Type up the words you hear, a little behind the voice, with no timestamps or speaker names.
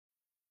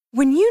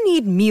When you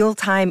need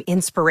mealtime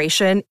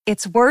inspiration,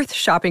 it's worth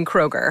shopping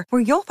Kroger,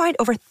 where you'll find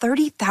over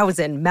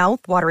 30,000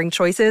 mouth-watering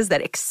choices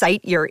that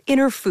excite your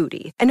inner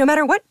foodie. And no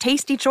matter what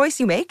tasty choice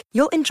you make,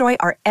 you'll enjoy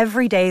our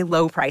everyday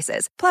low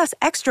prices, plus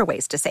extra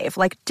ways to save,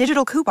 like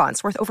digital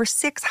coupons worth over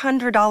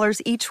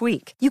 $600 each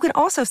week. You can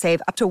also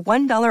save up to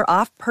 $1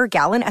 off per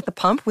gallon at the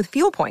pump with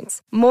fuel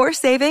points. More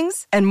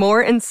savings and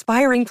more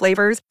inspiring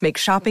flavors make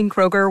shopping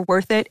Kroger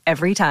worth it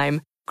every time.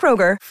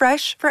 Kroger,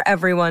 fresh for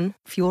everyone.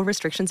 Fuel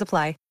restrictions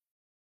apply.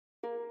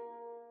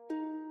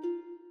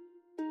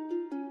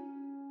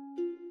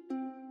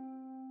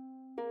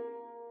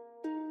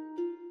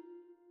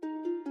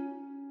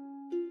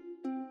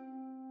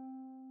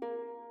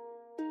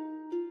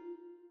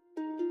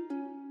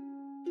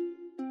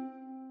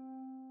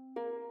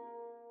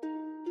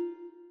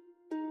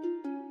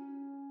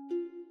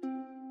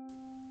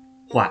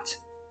 What?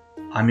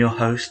 I'm your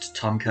host,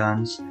 Tom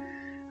Kearns,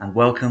 and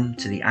welcome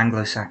to the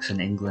Anglo-Saxon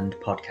England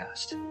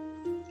podcast,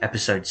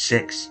 Episode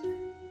 6,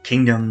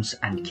 Kingdoms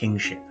and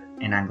Kingship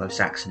in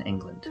Anglo-Saxon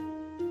England.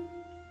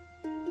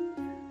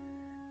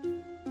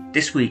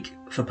 This week,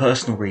 for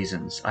personal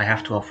reasons, I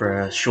have to offer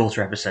a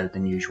shorter episode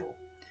than usual,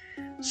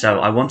 so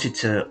I wanted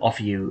to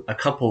offer you a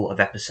couple of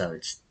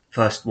episodes,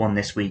 first one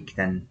this week,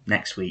 then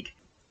next week,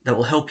 that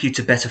will help you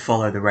to better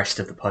follow the rest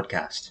of the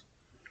podcast.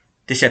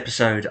 This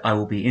episode, I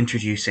will be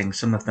introducing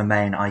some of the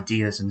main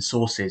ideas and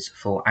sources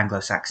for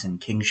Anglo-Saxon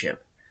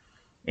kingship.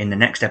 In the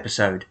next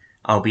episode,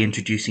 I'll be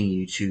introducing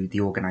you to the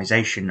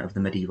organisation of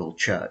the medieval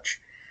church.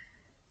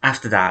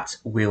 After that,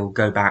 we'll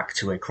go back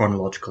to a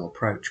chronological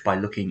approach by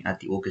looking at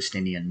the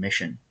Augustinian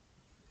mission.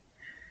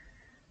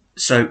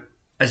 So,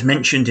 as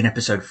mentioned in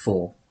episode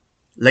 4,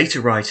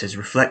 later writers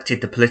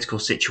reflected the political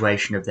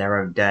situation of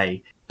their own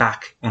day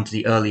back onto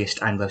the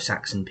earliest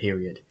Anglo-Saxon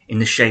period, in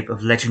the shape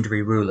of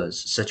legendary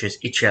rulers such as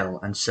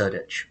Ichel and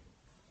Cerdic.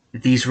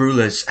 These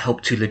rulers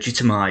helped to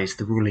legitimise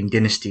the ruling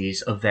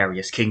dynasties of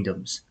various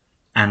kingdoms,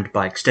 and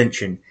by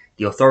extension,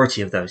 the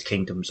authority of those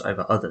kingdoms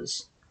over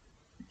others.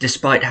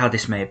 Despite how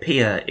this may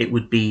appear, it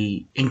would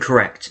be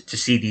incorrect to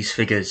see these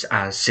figures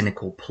as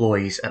cynical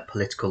ploys at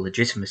political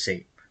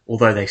legitimacy,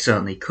 although they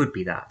certainly could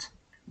be that.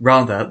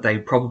 Rather, they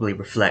probably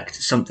reflect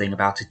something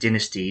about a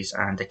dynasty's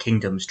and a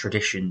kingdom's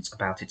traditions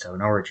about its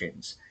own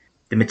origins.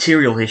 The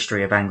material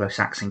history of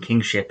Anglo-Saxon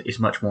kingship is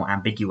much more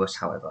ambiguous,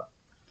 however.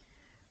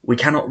 We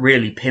cannot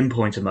really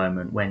pinpoint a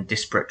moment when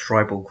disparate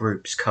tribal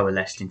groups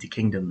coalesced into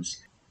kingdoms.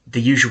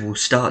 The usual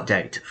start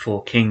date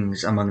for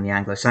kings among the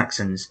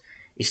Anglo-Saxons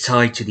is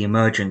tied to the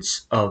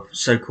emergence of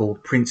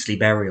so-called princely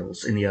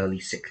burials in the early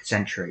 6th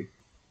century.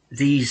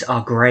 These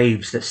are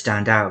graves that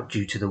stand out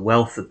due to the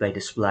wealth that they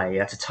display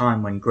at a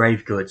time when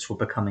grave goods were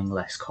becoming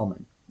less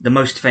common. The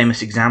most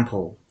famous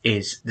example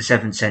is the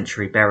 7th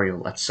century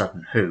burial at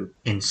Sutton Hoo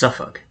in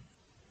Suffolk.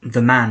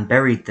 The man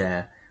buried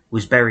there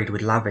was buried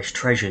with lavish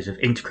treasures of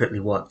intricately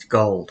worked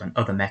gold and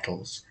other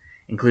metals,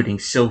 including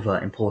silver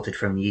imported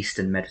from the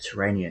eastern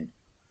Mediterranean.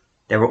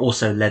 There were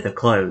also leather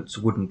clothes,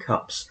 wooden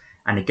cups,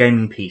 and a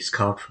gaming piece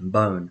carved from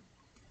bone.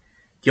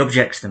 The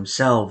objects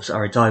themselves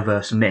are a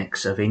diverse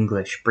mix of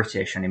English,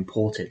 British, and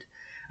imported,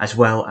 as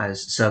well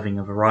as serving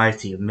a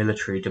variety of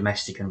military,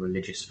 domestic, and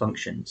religious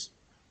functions.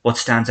 What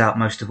stands out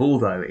most of all,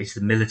 though, is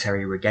the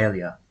military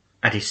regalia.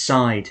 At his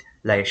side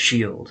lay a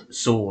shield,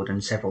 sword,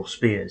 and several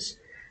spears.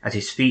 At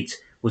his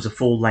feet was a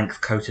full-length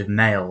coat of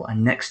mail,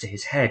 and next to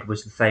his head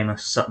was the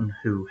famous Sutton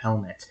Hoo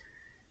helmet.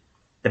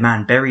 The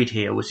man buried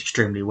here was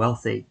extremely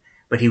wealthy,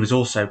 but he was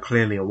also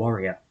clearly a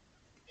warrior.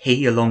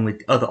 He, along with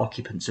the other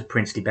occupants of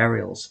princely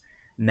burials,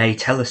 may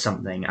tell us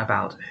something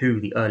about who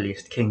the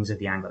earliest kings of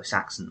the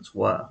Anglo-Saxons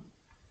were.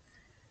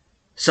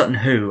 Sutton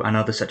Hoo and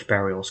other such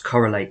burials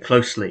correlate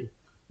closely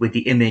with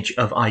the image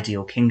of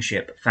ideal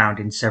kingship found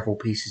in several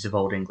pieces of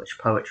Old English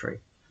poetry.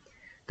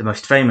 The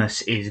most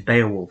famous is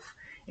Beowulf,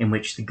 in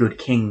which the good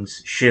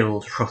kings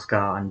Scyld,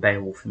 Hrothgar, and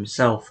Beowulf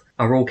himself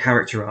are all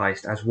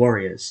characterized as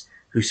warriors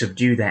who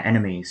subdue their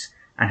enemies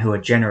and who are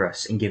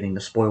generous in giving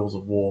the spoils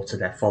of war to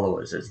their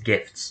followers as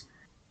gifts.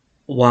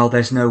 While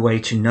there's no way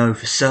to know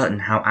for certain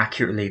how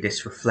accurately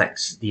this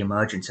reflects the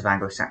emergence of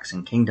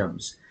Anglo-Saxon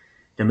kingdoms,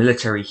 the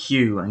military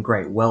hue and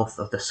great wealth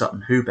of the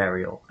Sutton Hoo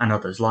burial, and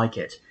others like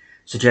it,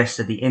 suggest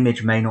that the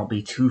image may not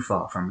be too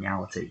far from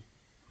reality.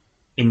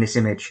 In this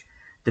image,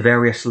 the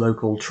various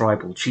local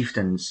tribal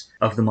chieftains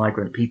of the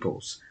migrant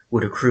peoples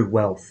would accrue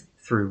wealth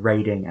through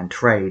raiding and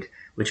trade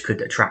which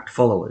could attract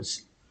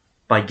followers.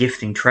 By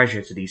gifting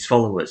treasure to these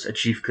followers, a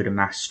chief could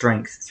amass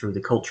strength through the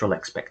cultural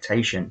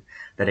expectation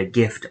that a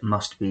gift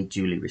must be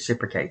duly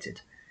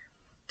reciprocated.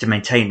 To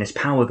maintain this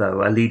power,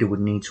 though, a leader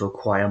would need to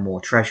acquire more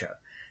treasure,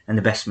 and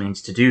the best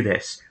means to do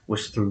this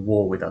was through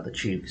war with other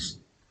chiefs.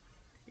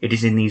 It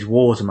is in these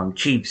wars among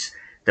chiefs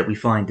that we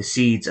find the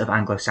seeds of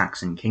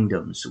Anglo-Saxon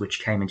kingdoms,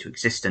 which came into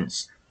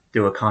existence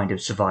through a kind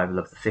of survival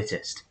of the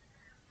fittest.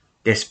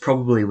 This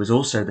probably was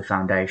also the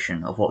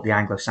foundation of what the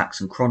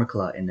Anglo-Saxon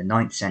chronicler in the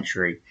 9th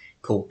century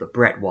called the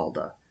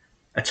Bretwalda,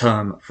 a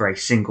term for a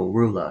single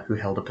ruler who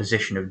held a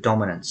position of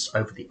dominance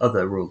over the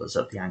other rulers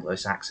of the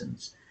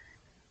Anglo-Saxons.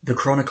 The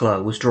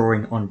chronicler was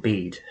drawing on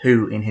Bede,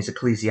 who, in his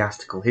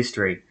ecclesiastical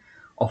history,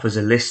 offers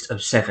a list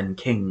of 7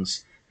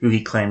 kings who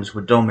he claims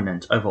were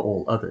dominant over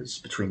all others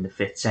between the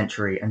 5th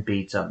century and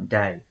Bede's own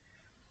day.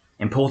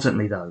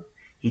 Importantly, though,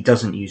 he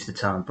doesn't use the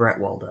term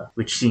Bretwalda,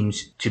 which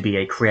seems to be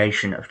a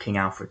creation of King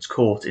Alfred's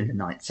court in the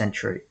 9th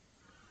century.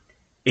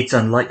 It's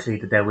unlikely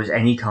that there was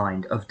any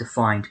kind of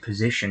defined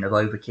position of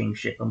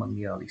overkingship among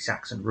the early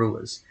Saxon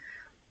rulers,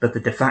 but the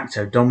de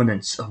facto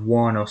dominance of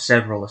one or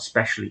several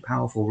especially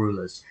powerful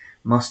rulers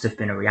must have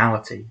been a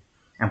reality,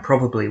 and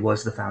probably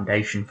was the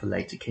foundation for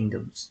later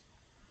kingdoms.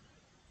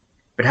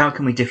 But how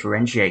can we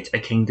differentiate a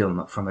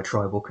kingdom from a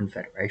tribal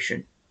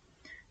confederation?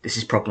 This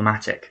is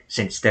problematic,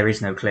 since there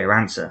is no clear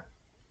answer.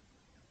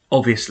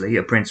 Obviously,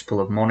 a principle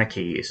of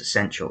monarchy is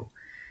essential.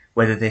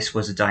 Whether this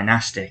was a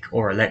dynastic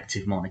or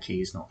elective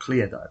monarchy is not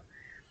clear, though.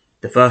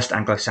 The first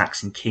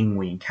Anglo-Saxon king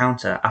we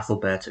encounter,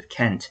 Athelbert of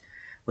Kent,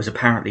 was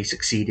apparently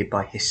succeeded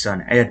by his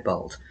son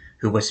Eadbald,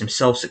 who was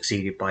himself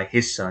succeeded by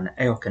his son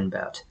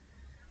Eocenbert.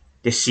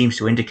 This seems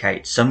to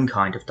indicate some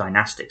kind of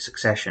dynastic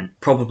succession,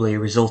 probably a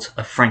result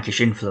of Frankish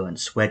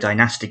influence, where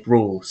dynastic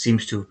rule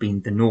seems to have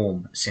been the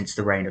norm since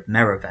the reign of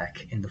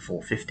Merovech in the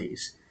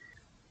 450s.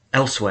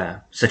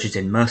 Elsewhere, such as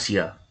in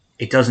Mercia,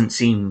 it doesn't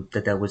seem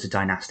that there was a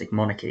dynastic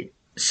monarchy.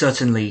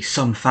 Certainly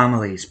some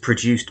families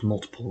produced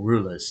multiple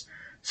rulers,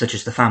 such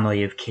as the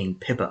family of King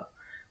Pibba,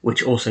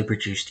 which also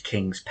produced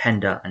kings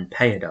Penda and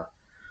Peada,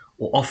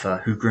 or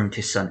Offa, who groomed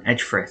his son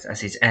Edgefrith as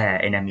his heir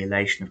in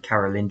emulation of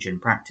Carolingian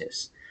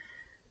practice.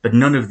 But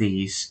none of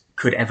these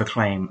could ever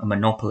claim a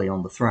monopoly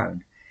on the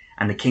throne,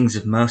 and the kings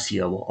of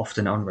Mercia were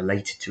often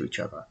unrelated to each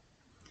other.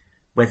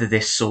 Whether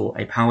this saw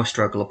a power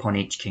struggle upon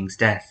each king's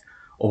death,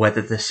 or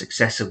whether the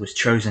successor was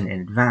chosen in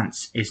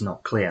advance, is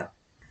not clear.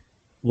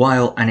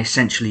 While an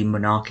essentially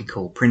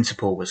monarchical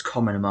principle was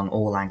common among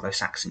all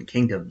Anglo-Saxon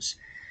kingdoms,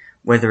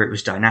 whether it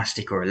was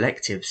dynastic or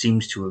elective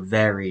seems to have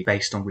varied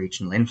based on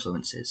regional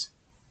influences.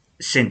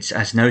 Since,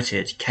 as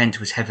noted, Kent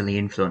was heavily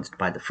influenced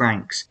by the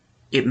Franks,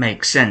 it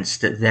makes sense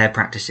that their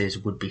practices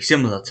would be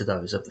similar to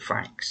those of the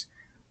Franks.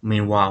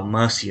 Meanwhile,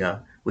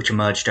 Mercia, which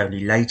emerged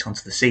only late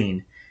onto the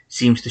scene,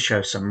 seems to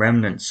show some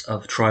remnants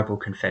of tribal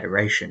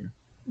confederation.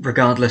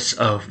 Regardless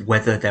of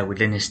whether there were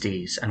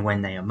dynasties and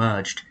when they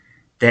emerged,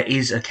 there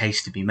is a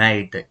case to be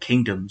made that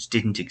kingdoms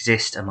didn't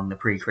exist among the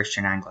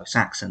pre-Christian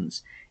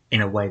Anglo-Saxons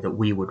in a way that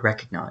we would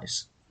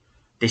recognise.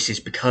 This is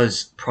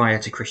because, prior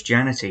to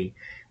Christianity,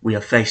 we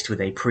are faced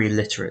with a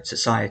pre-literate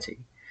society,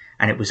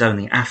 and it was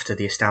only after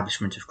the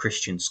establishment of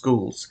Christian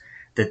schools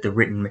that the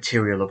written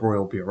material of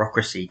royal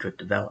bureaucracy could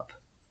develop.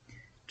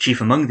 Chief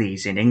among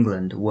these in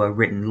England were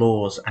written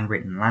laws and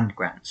written land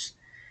grants.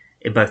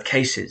 In both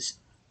cases,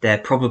 there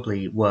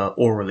probably were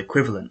oral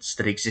equivalents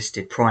that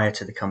existed prior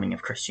to the coming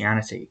of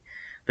Christianity,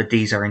 but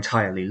these are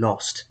entirely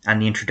lost, and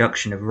the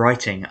introduction of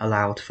writing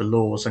allowed for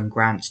laws and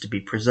grants to be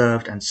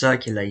preserved and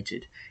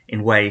circulated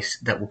in ways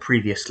that were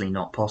previously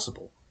not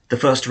possible. The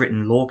first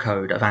written law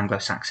code of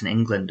Anglo-Saxon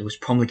England was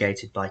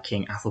promulgated by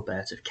King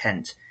Athelbert of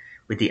Kent,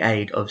 with the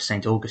aid of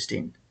St.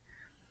 Augustine.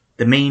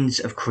 The means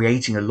of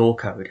creating a law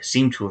code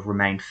seem to have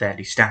remained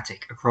fairly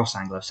static across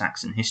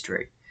Anglo-Saxon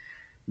history.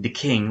 The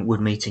king would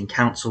meet in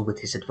council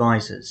with his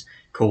advisors,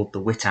 called the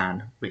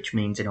Witan, which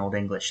means in Old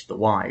English the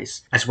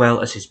wise, as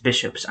well as his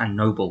bishops and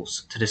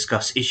nobles, to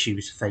discuss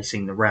issues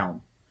facing the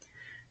realm.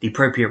 The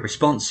appropriate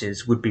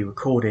responses would be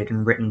recorded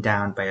and written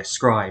down by a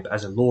scribe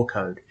as a law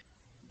code.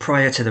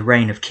 Prior to the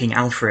reign of King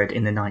Alfred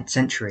in the 9th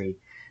century,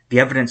 the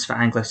evidence for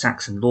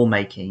Anglo-Saxon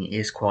lawmaking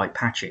is quite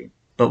patchy,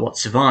 but what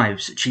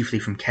survives, chiefly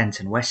from Kent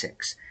and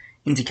Wessex,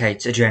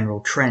 indicates a general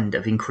trend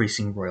of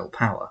increasing royal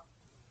power.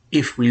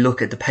 If we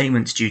look at the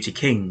payments due to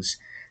kings,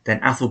 then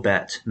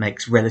Athelbert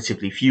makes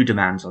relatively few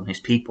demands on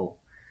his people.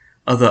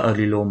 Other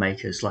early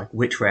lawmakers like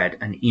Whitred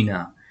and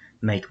Ina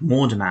make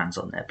more demands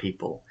on their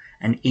people,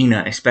 and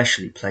Ina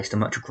especially placed a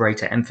much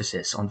greater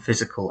emphasis on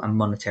physical and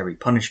monetary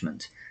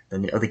punishment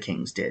than the other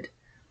kings did.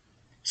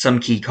 Some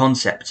key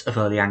concepts of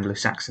early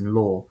Anglo-Saxon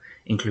law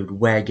include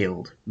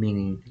weregild,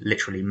 meaning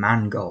literally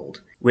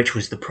mangold, which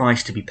was the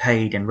price to be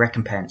paid in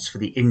recompense for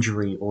the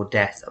injury or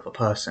death of a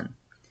person.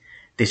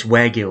 This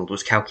weregild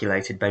was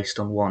calculated based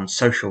on one's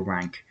social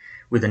rank,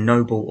 with a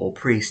noble or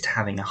priest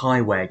having a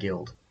high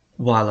weregild,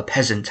 while a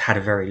peasant had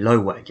a very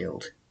low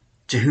weregild.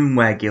 To whom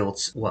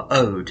weregilds were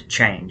owed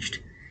changed.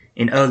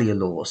 In earlier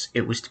laws,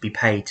 it was to be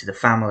paid to the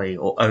family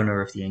or owner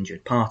of the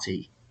injured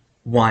party,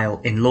 while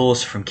in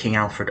laws from King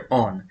Alfred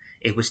on,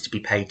 it was to be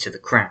paid to the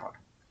crown.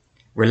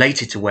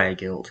 Related to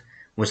weregild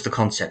was the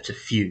concept of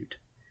feud.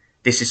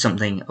 This is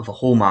something of a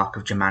hallmark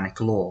of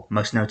Germanic law,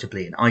 most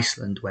notably in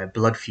Iceland, where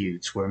blood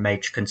feuds were a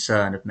major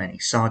concern of many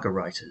saga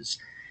writers.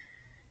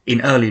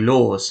 In early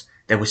laws,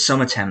 there were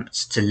some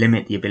attempts to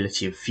limit the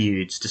ability of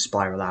feuds to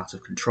spiral out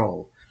of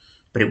control,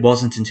 but it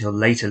wasn't until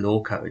later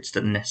law codes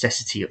that the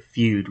necessity of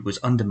feud was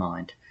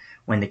undermined,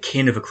 when the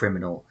kin of a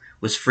criminal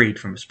was freed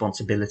from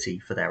responsibility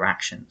for their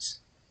actions.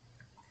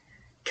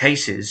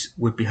 Cases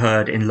would be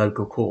heard in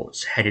local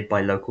courts headed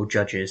by local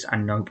judges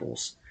and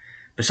nobles.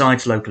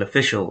 Besides local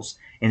officials,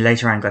 In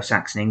later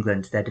Anglo-Saxon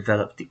England there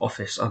developed the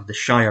office of the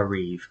Shire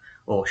Reeve,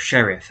 or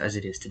sheriff as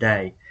it is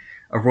today,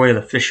 a royal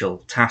official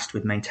tasked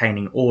with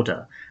maintaining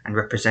order and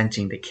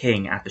representing the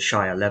king at the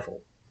shire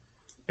level.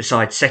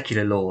 Besides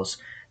secular laws,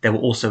 there were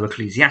also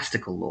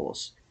ecclesiastical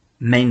laws,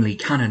 mainly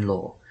canon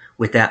law,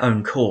 with their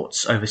own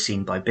courts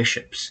overseen by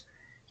bishops.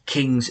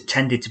 Kings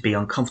tended to be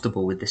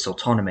uncomfortable with this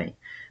autonomy,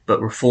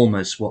 but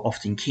reformers were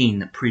often keen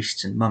that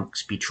priests and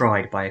monks be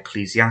tried by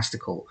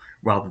ecclesiastical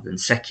rather than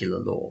secular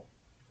law.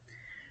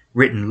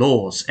 Written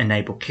laws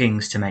enabled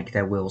kings to make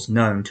their wills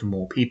known to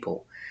more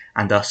people,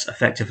 and thus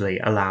effectively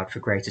allowed for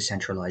greater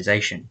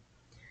centralization.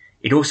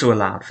 It also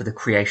allowed for the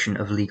creation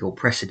of legal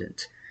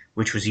precedent,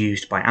 which was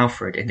used by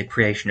Alfred in the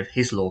creation of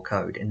his law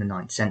code in the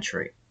 9th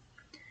century.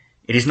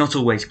 It is not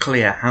always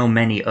clear how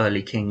many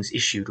early kings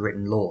issued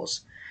written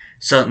laws.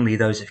 Certainly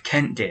those of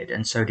Kent did,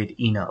 and so did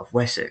Ina of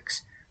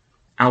Wessex.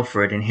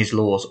 Alfred in his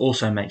laws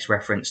also makes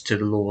reference to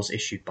the laws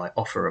issued by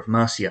Offa of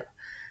Mercia,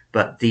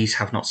 but these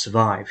have not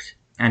survived,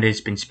 and it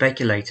has been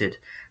speculated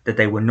that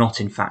they were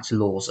not in fact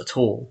laws at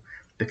all,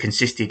 but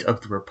consisted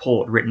of the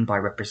report written by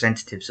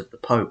representatives of the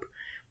Pope,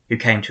 who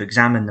came to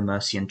examine the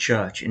Mercian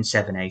Church in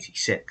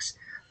 786,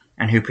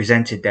 and who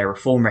presented their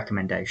reform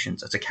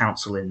recommendations at a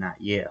council in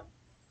that year.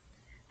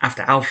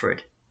 After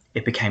Alfred,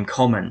 it became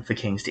common for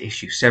kings to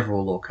issue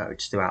several law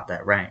codes throughout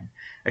their reign,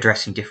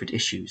 addressing different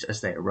issues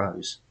as they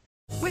arose.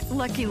 With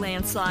Lucky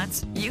Land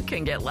Slots, you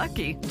can get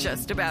lucky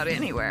just about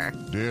anywhere.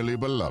 Dearly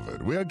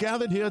beloved, we are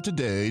gathered here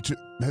today to...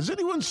 Has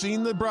anyone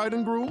seen the bride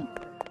and groom?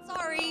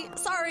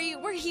 Sorry,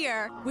 we're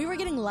here. We were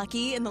getting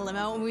lucky in the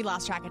limo and we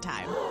lost track of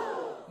time.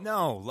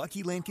 No,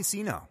 Lucky Land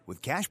Casino,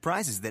 with cash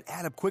prizes that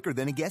add up quicker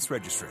than a guest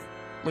registry.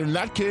 In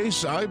that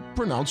case, I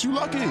pronounce you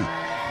lucky.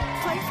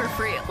 Play for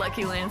free at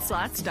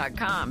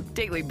LuckyLandSlots.com.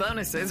 Daily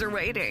bonuses are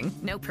waiting.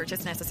 No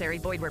purchase necessary.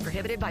 Void where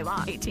prohibited by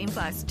law.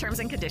 18+. Terms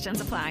and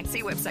conditions apply.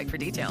 See website for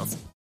details.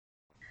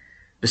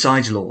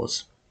 Besides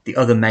laws, the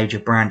other major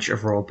branch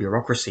of royal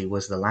bureaucracy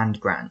was the land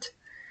grant.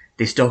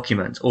 This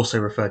document, also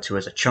referred to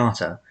as a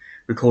charter,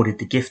 recorded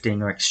the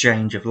gifting or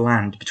exchange of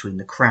land between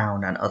the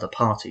crown and other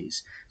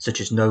parties,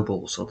 such as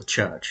nobles or the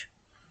church.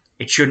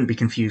 It shouldn't be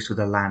confused with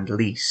a land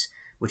lease,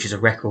 which is a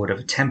record of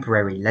a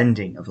temporary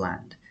lending of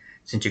land,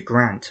 since a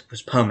grant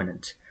was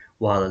permanent,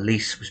 while a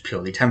lease was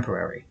purely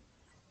temporary.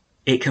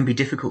 It can be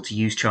difficult to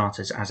use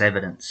charters as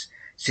evidence,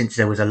 since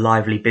there was a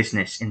lively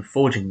business in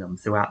forging them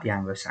throughout the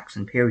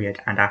Anglo-Saxon period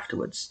and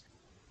afterwards.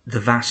 The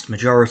vast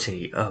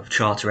majority of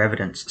charter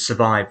evidence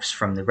survives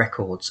from the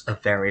records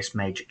of various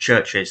major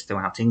churches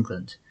throughout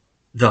England.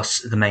 Thus,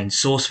 the main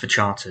source for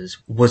charters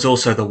was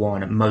also the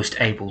one most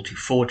able to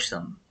forge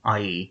them,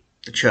 i.e.,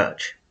 the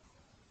church.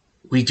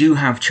 We do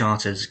have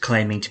charters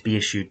claiming to be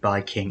issued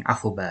by King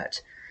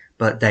Athelbert,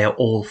 but they are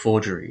all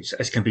forgeries,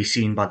 as can be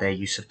seen by their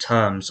use of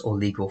terms or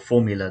legal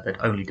formula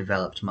that only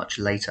developed much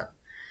later.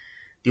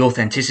 The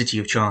authenticity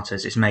of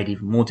charters is made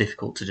even more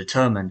difficult to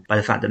determine by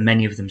the fact that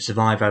many of them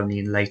survive only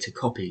in later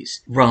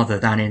copies, rather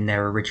than in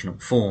their original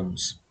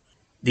forms.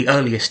 The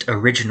earliest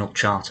original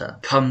charter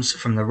comes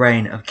from the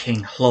reign of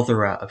King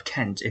Hlothere of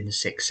Kent in the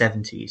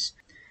 670s.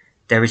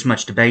 There is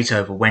much debate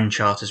over when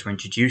charters were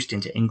introduced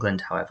into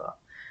England, however.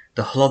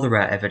 The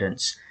Hlothere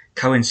evidence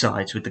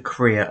coincides with the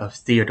career of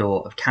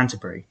Theodore of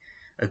Canterbury,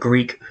 a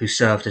Greek who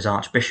served as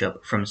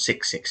archbishop from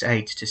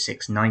 668 to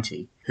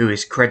 690, who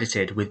is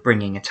credited with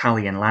bringing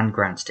Italian land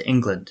grants to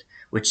England,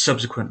 which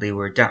subsequently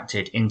were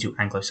adapted into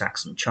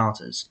Anglo-Saxon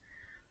charters.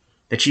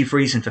 The chief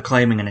reason for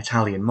claiming an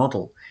Italian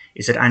model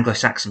is that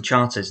Anglo-Saxon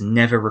charters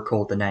never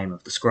record the name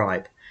of the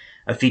scribe,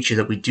 a feature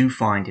that we do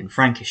find in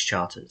Frankish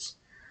charters.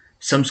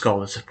 Some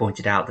scholars have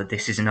pointed out that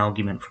this is an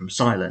argument from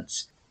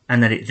silence,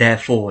 and that it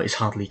therefore is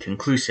hardly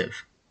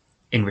conclusive.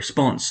 In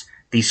response,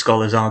 these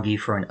scholars argue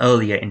for an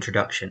earlier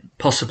introduction,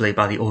 possibly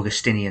by the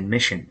Augustinian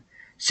mission,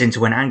 since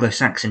when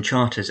Anglo-Saxon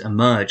charters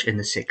emerge in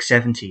the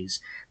 670s,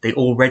 they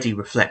already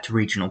reflect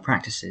regional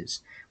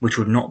practices, which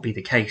would not be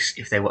the case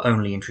if they were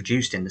only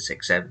introduced in the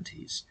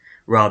 670s.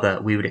 Rather,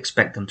 we would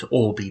expect them to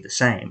all be the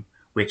same,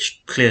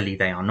 which clearly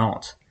they are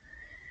not.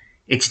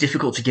 It's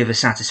difficult to give a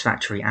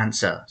satisfactory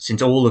answer,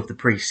 since all of the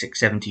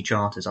pre-670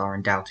 charters are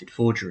undoubted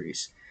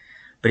forgeries,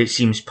 but it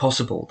seems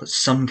possible that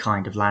some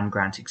kind of land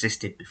grant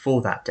existed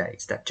before that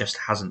date that just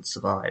hasn't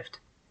survived.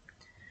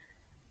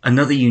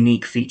 Another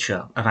unique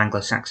feature of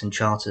Anglo-Saxon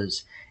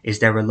charters is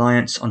their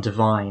reliance on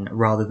divine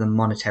rather than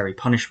monetary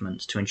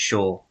punishment to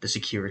ensure the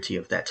security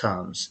of their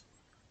terms.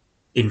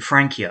 In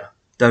Francia,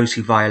 those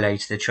who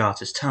violated the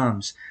charter's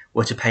terms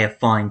were to pay a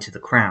fine to the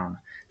crown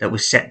that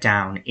was set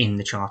down in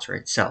the charter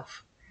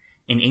itself.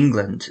 In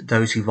England,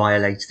 those who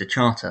violated the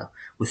charter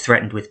were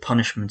threatened with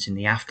punishment in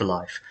the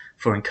afterlife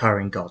for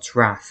incurring God's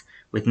wrath,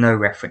 with no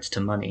reference to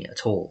money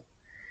at all.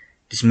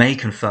 This may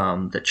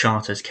confirm that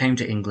charters came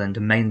to England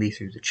mainly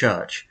through the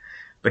church,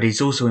 but it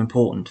is also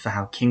important for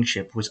how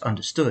kingship was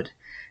understood,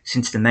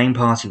 since the main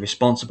party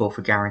responsible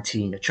for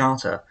guaranteeing a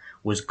charter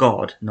was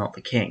God, not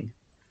the king.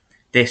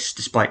 This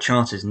despite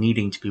charters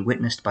needing to be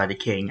witnessed by the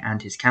king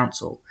and his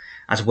council,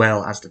 as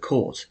well as the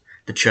court,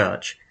 the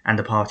church, and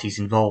the parties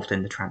involved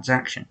in the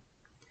transaction.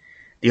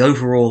 The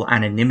overall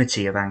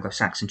anonymity of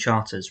Anglo-Saxon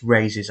charters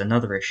raises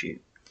another issue.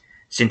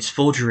 Since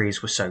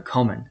forgeries were so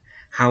common,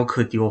 how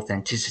could the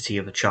authenticity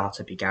of a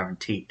charter be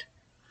guaranteed?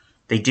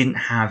 They didn't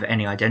have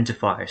any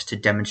identifiers to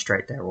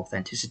demonstrate their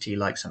authenticity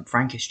like some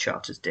Frankish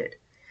charters did.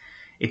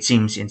 It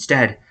seems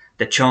instead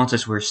that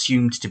charters were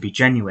assumed to be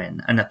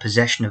genuine and that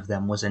possession of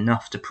them was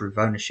enough to prove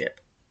ownership.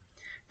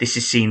 This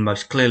is seen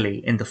most clearly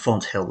in the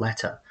Fonthill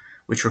letter,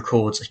 which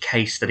records a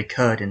case that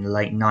occurred in the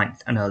late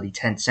 9th and early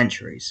 10th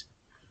centuries.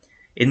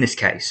 In this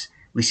case,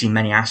 we see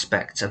many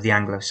aspects of the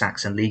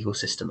Anglo-Saxon legal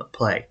system at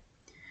play.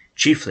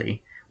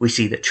 Chiefly, we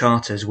see that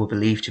charters were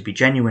believed to be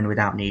genuine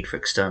without need for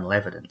external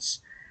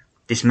evidence.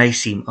 This may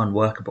seem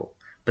unworkable,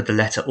 but the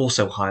letter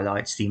also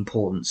highlights the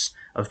importance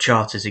of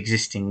charters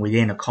existing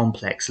within a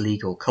complex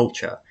legal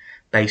culture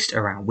based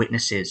around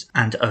witnesses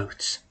and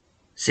oaths.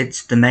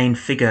 Since the main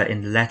figure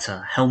in the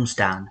letter,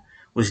 Helmstan,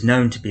 was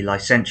known to be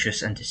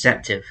licentious and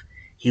deceptive,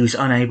 he was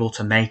unable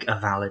to make a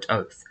valid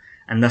oath,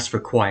 and thus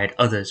required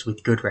others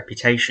with good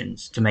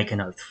reputations to make an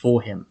oath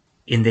for him.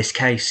 In this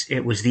case,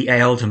 it was the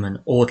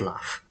ealdorman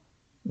Ordlaf.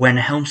 When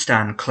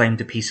Helmstan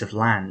claimed a piece of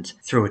land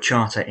through a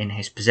charter in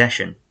his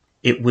possession,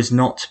 it was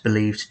not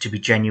believed to be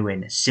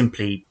genuine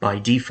simply by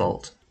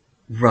default.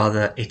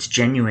 Rather, its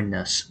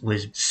genuineness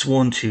was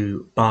sworn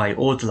to by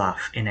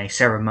Ordlaf in a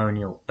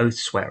ceremonial oath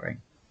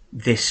swearing.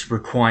 This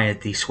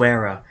required the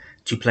swearer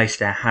to place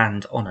their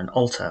hand on an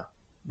altar,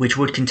 which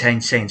would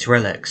contain saints'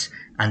 relics,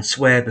 and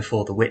swear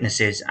before the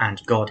witnesses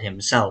and God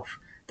himself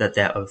that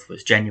their oath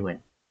was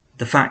genuine.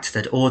 The fact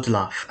that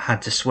Ordlaf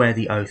had to swear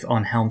the oath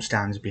on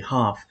Helmstan's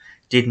behalf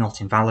did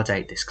not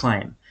invalidate this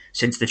claim,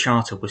 since the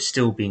charter was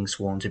still being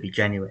sworn to be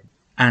genuine.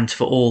 And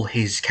for all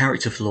his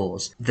character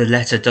flaws, the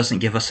letter doesn't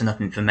give us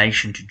enough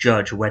information to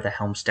judge whether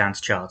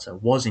Helmstan's charter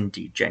was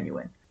indeed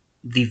genuine.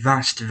 The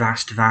vast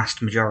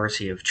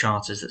majority of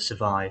charters that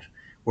survive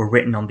were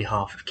written on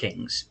behalf of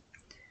kings.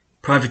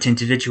 Private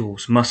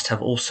individuals must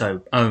have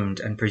also owned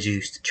and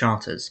produced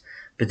charters,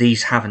 but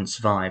these haven't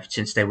survived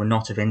since they were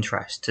not of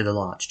interest to the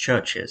large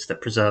churches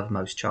that preserve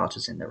most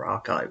charters in their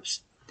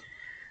archives.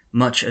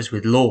 Much as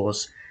with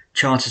laws,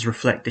 charters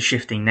reflect the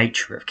shifting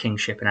nature of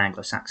kingship in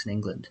Anglo-Saxon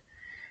England.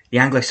 The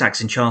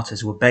Anglo-Saxon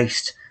charters were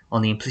based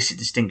on the implicit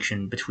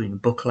distinction between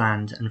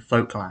bookland and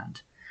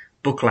folkland.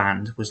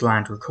 Bookland was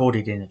land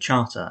recorded in a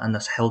charter and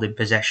thus held in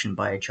possession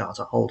by a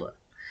charter holder.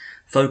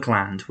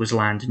 Folkland was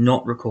land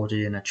not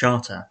recorded in a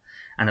charter,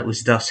 and it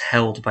was thus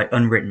held by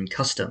unwritten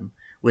custom,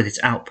 with its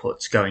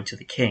outputs going to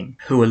the king,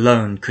 who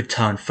alone could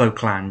turn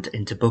folkland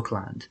into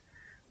bookland.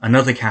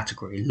 Another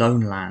category,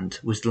 loan land,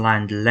 was the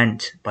land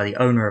lent by the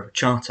owner of a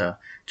charter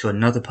to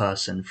another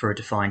person for a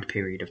defined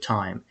period of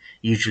time,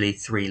 usually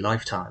 3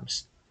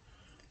 lifetimes.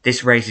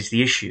 This raises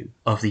the issue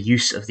of the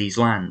use of these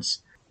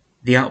lands.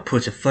 The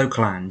output of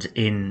folkland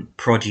in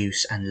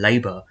produce and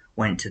labour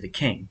went to the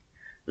king.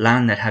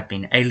 Land that had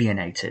been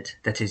alienated,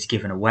 that is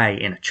given away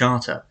in a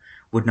charter,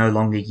 would no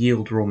longer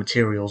yield raw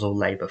materials or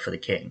labour for the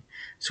king,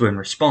 so in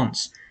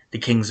response, the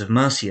kings of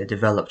Mercia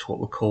developed what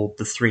were called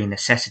the 3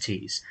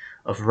 necessities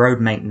of road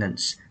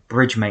maintenance,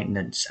 bridge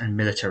maintenance, and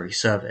military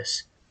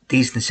service.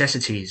 These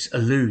necessities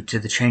allude to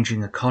the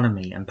changing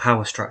economy and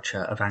power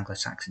structure of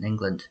Anglo-Saxon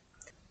England.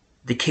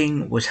 The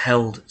king was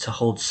held to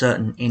hold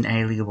certain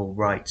inalienable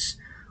rights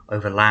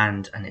over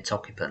land and its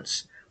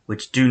occupants,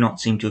 which do not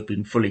seem to have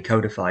been fully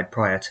codified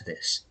prior to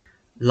this.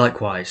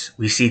 Likewise,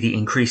 we see the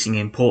increasing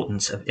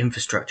importance of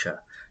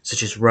infrastructure,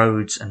 such as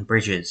roads and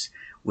bridges,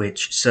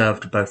 which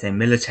served both a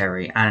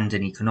military and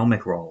an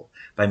economic role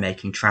by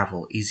making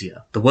travel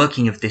easier. The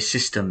working of this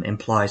system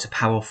implies a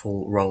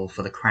powerful role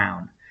for the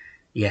crown,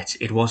 yet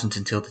it wasn't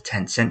until the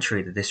 10th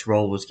century that this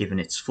role was given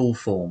its full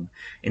form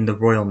in the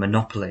royal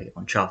monopoly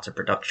on charter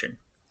production.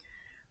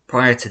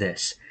 Prior to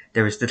this,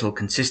 there is little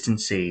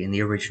consistency in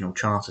the original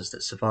charters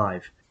that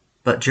survive,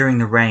 but during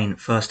the reign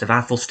first of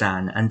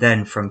Athelstan and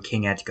then from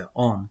King Edgar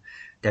on,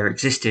 there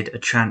existed a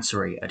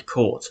chancery at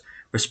court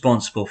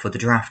responsible for the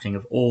drafting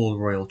of all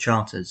royal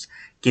charters,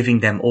 giving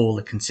them all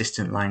a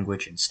consistent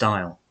language and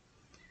style.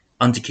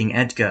 Under King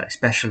Edgar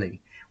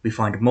especially, we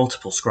find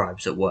multiple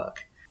scribes at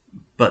work,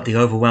 but the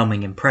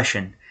overwhelming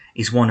impression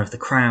is one of the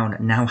crown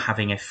now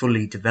having a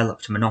fully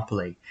developed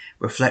monopoly,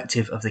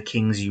 reflective of the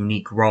king's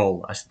unique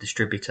role as the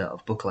distributor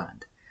of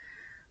bookland.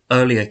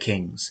 Earlier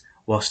kings,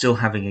 while still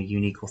having a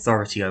unique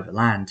authority over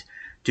land,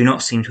 do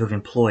not seem to have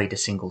employed a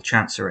single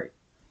chancery.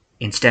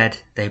 Instead,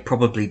 they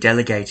probably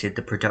delegated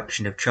the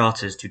production of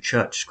charters to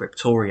church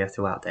scriptoria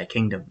throughout their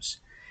kingdoms.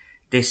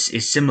 This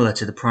is similar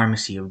to the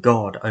primacy of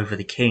God over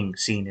the king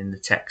seen in the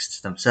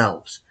texts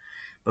themselves,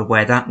 but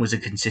where that was a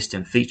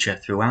consistent feature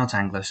throughout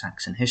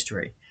Anglo-Saxon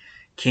history,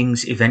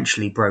 kings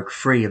eventually broke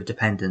free of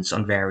dependence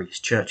on various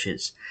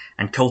churches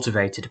and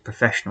cultivated a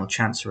professional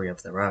chancery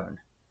of their own.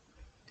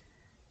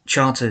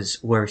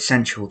 Charters were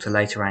essential to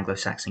later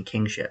Anglo-Saxon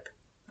kingship,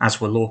 as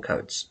were law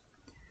codes.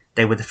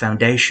 They were the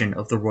foundation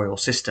of the royal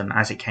system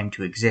as it came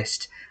to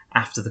exist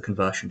after the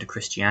conversion to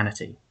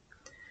Christianity.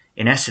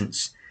 In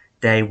essence,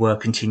 they were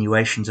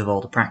continuations of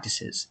older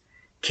practices.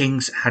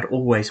 Kings had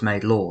always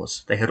made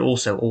laws. They had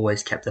also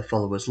always kept their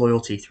followers'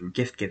 loyalty through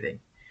gift-giving.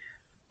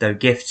 Though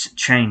gifts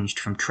changed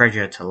from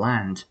treasure to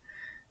land,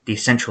 the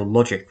essential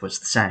logic was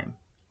the same.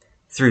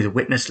 Through the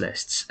witness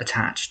lists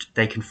attached,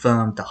 they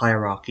confirmed the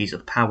hierarchies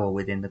of power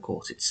within the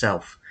court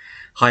itself,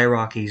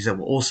 hierarchies that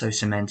were also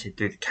cemented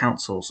through the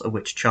councils of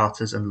which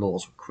charters and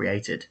laws were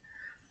created.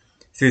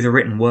 Through the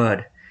written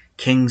word,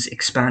 kings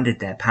expanded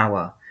their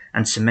power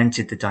and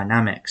cemented the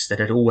dynamics that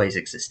had always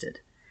existed,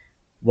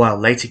 while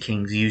later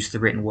kings used the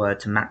written word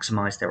to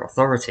maximize their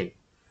authority.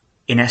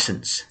 In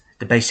essence,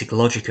 the basic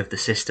logic of the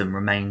system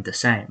remained the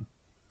same.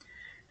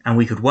 And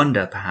we could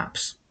wonder,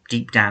 perhaps,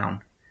 deep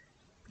down,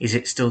 is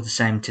it still the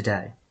same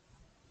today?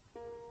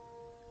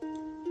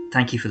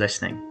 Thank you for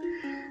listening.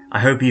 I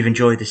hope you've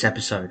enjoyed this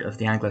episode of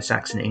the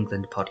Anglo-Saxon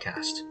England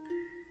podcast.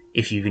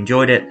 If you've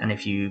enjoyed it, and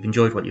if you've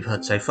enjoyed what you've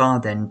heard so far,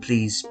 then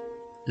please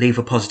leave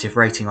a positive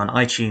rating on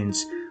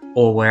iTunes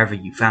or wherever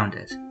you found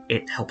it.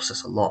 It helps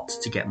us a lot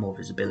to get more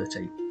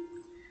visibility.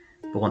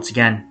 But once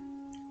again,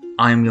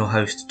 I am your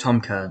host,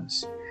 Tom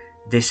Kearns.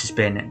 This has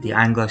been the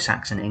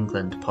Anglo-Saxon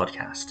England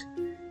podcast.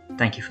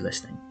 Thank you for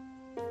listening.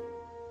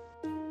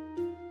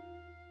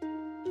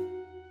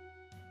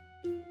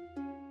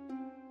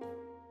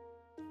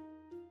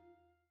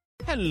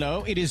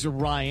 Hello, it is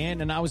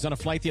Ryan, and I was on a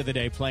flight the other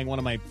day playing one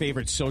of my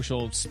favorite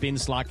social spin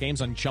slot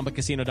games on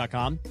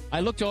ChumbaCasino.com.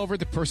 I looked over at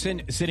the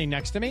person sitting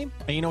next to me,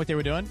 and you know what they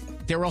were doing?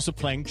 They were also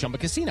playing Chumba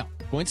Casino.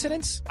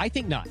 Coincidence? I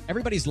think not.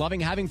 Everybody's loving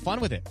having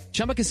fun with it.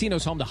 Chumba Casino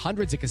is home to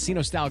hundreds of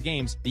casino-style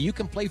games that you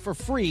can play for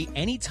free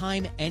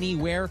anytime,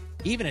 anywhere,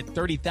 even at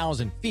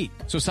 30,000 feet.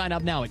 So sign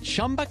up now at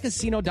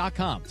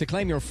ChumbaCasino.com to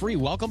claim your free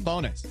welcome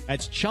bonus.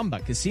 That's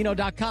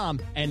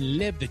ChumbaCasino.com and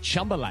live the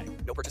Chumba life.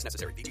 No purchase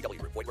necessary.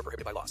 VGW. Void where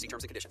prohibited by law. See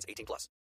terms and conditions. 18+.